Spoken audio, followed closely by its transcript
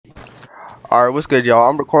Alright, what's good, y'all?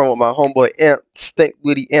 I'm recording with my homeboy Amp, Stank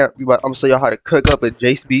Witty Amp. I'm gonna show y'all how to cook up a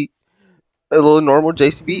Jace beat. A little normal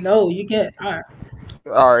Jace beat. No, you can't. Alright.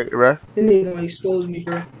 Alright, bruh. This nigga gonna expose me,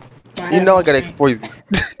 bro. You know I gotta expose you.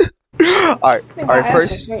 Alright,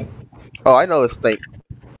 first. Oh, I know it's Stank.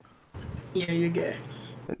 Yeah, you're good.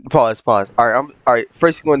 Pause. Alright,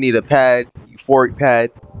 first you're gonna need a pad, euphoric pad.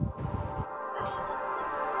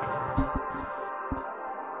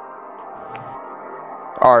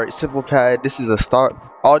 Alright, simple pad. This is a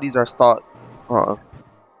stock. All these are stock. Well,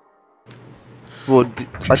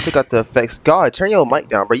 I took out the effects. God, turn your mic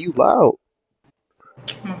down, bro. You loud.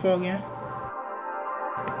 My fault again.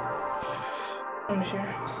 Let me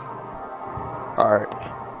share. Alright.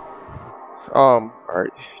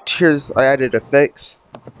 Alright. Cheers. I added effects.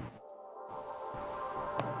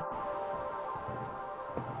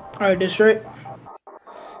 Alright, this straight?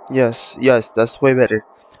 Yes, that's way better.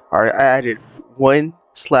 Alright, I added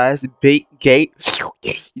 1/bait gate.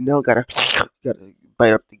 You know, gotta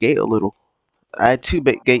bite up the gate a little. I had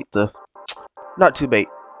 2-bait gate not 2-bait.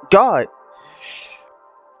 God!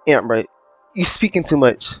 Amp, right? You speaking too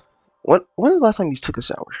much. When was the last time you took a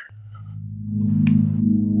shower?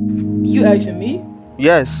 You asking me?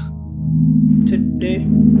 Yes. Today.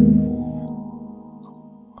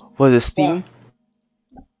 Was it steam?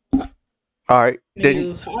 Alright. Then it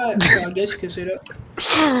was hot, so I guess you could say that.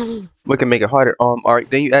 We can make it harder. Alright,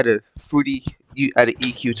 then you add a fruity, you add an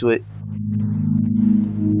EQ to it.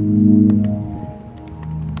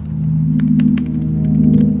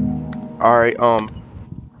 Alright,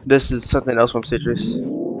 this is something else from Citrus.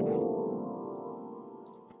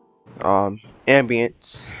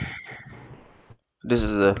 Ambience. This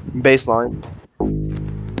is a baseline.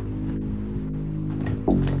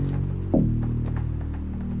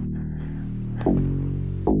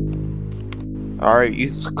 Alright,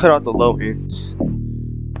 you cut out the low ends.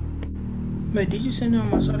 Man, did you send it on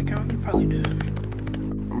my side account? You probably did.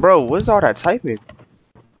 Bro, what's all that typing?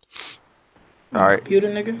 Alright. Computer,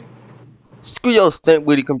 nigga? Screw your Stank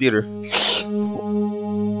Witty computer.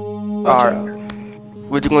 Alright.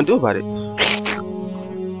 What you gonna do about it?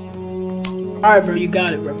 Alright, bro, you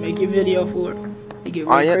got it, bro. Make your video for it. You get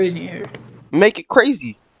really crazy in here. Make it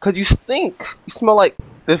crazy. Cause you stink. You smell like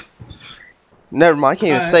never mind, I can't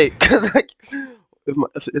even say it. Cause like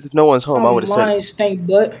if no one's home, I would have said it. Stink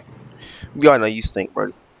butt. We all know you stink,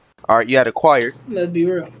 buddy. Alright, you had a choir. Let's be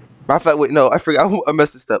real. I thought, wait, no, I forgot. I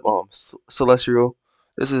messed this up. Celestial.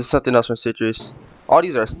 This is something else from Citrus. All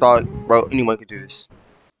these are stock, bro. Anyone can do this.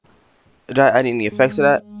 Did I add any effects to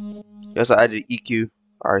that? Yes, I added EQ.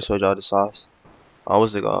 I already showed y'all the sauce.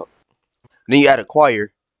 What's it called? Then you add a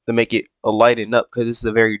choir to make it lighten up because this is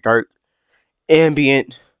a very dark,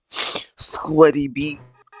 ambient, sweaty beat.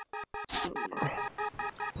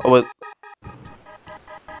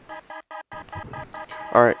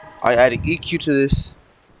 Alright, I added EQ to this.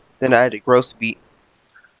 Then I added gross beat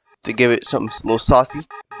to give it something a little saucy,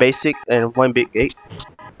 basic, and 1-bit gate.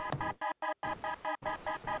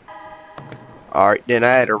 Alright, then I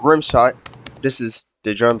added a rim shot. This is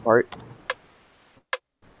the drum part.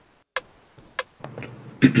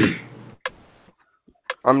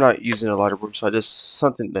 I'm not using a lot of rim shot, just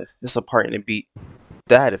something that it's a part in the beat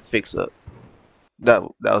that I had to fix up. That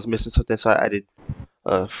was missing something, so I added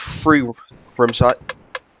a free rim shot.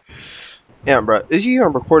 Yeah, bro, is you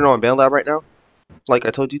recording on bandlab right now? Like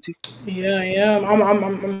I told you to? Yeah.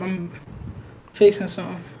 I'm fixing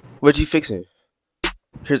something. What you fixing?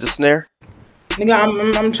 Here's the snare.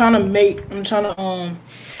 Nigga, I'm trying to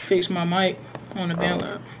fix my mic on the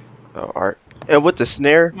bandlab. Oh, alright. And with the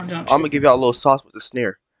snare, I'm gonna give y'all a little sauce with the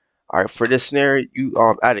snare. Alright, for this snare,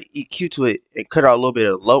 you add an EQ to it and cut out a little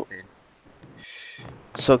bit of low end.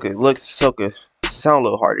 So it could sound a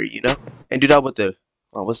little harder, you know? And do that with the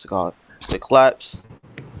what's it called? The claps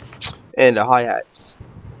and the hi-hats.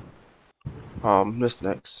 What's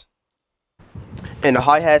next? And the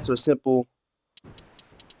hi-hats are simple.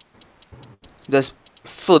 Just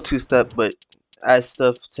full 2-step, but add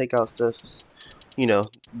stuff, take out stuff, you know,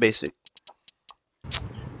 basic.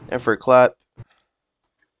 And for clap,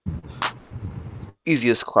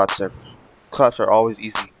 easiest claps ever. Claps are always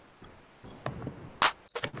easy.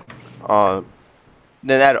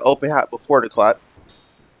 Then add an open hat before the clap.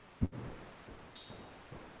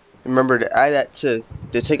 Remember to add that to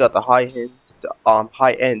take out the high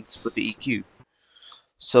ends with the EQ,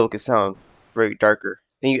 so it can sound very darker.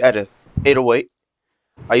 Then you add a 808.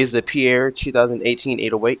 I use the Pierre 2018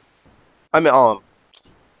 808. I mean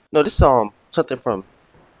no, this is something from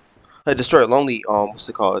Destroy Lonely what's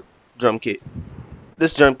it called, drum kit.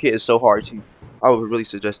 This drum kit is so hard too. I would really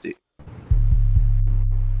suggest it.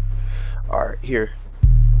 Alright, here.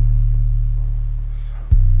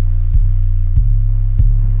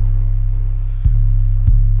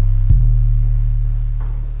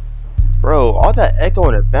 Bro, all that echo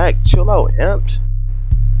in the back. Chill out, amped.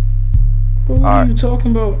 Bro, what are Alright. you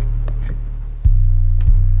talking about?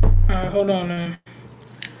 Alright, hold on then.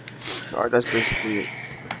 Alright, that's basically it.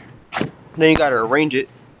 Then you gotta arrange it.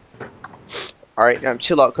 Alright, now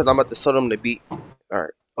chill out because I'm about to show them the beat.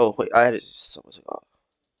 Alright. Oh, wait, I had it. What's it called?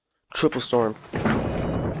 Triple Storm.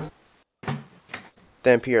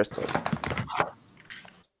 Then PR Storm.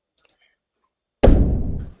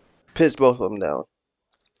 Piss both of them down.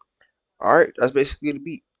 Alright, that's basically the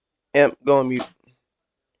beat. Amp, go on mute.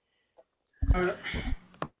 Alright.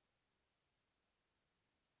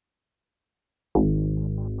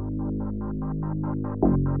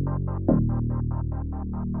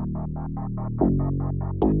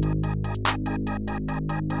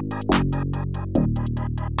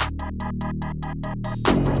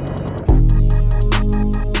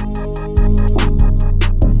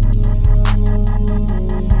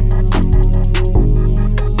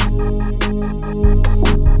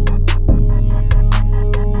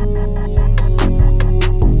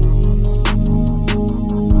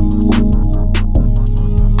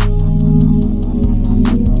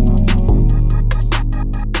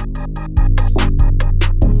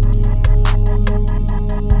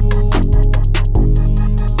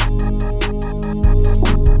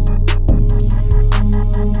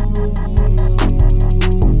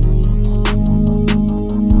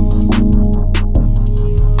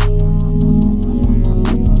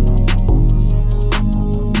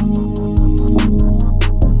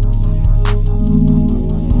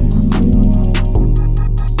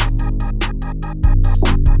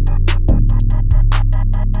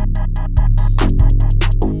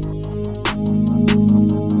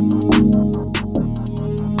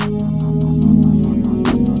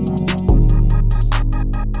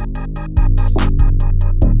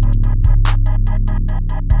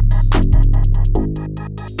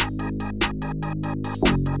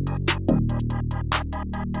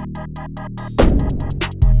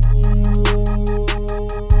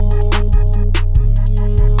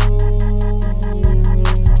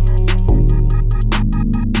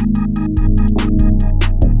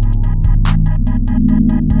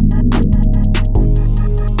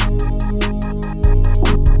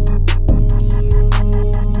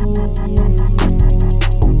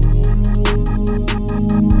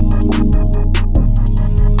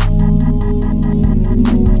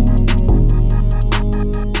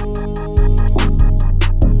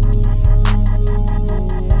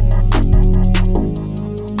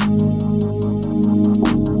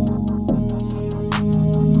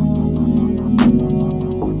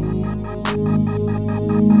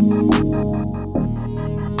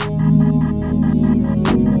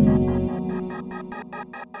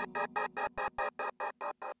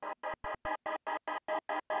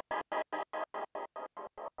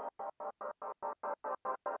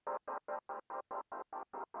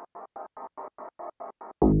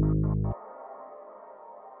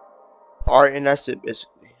 Alright, and that's it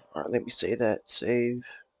basically. Alright, let me say that. Save.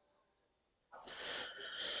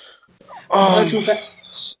 But too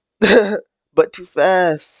fast. But too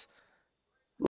fast.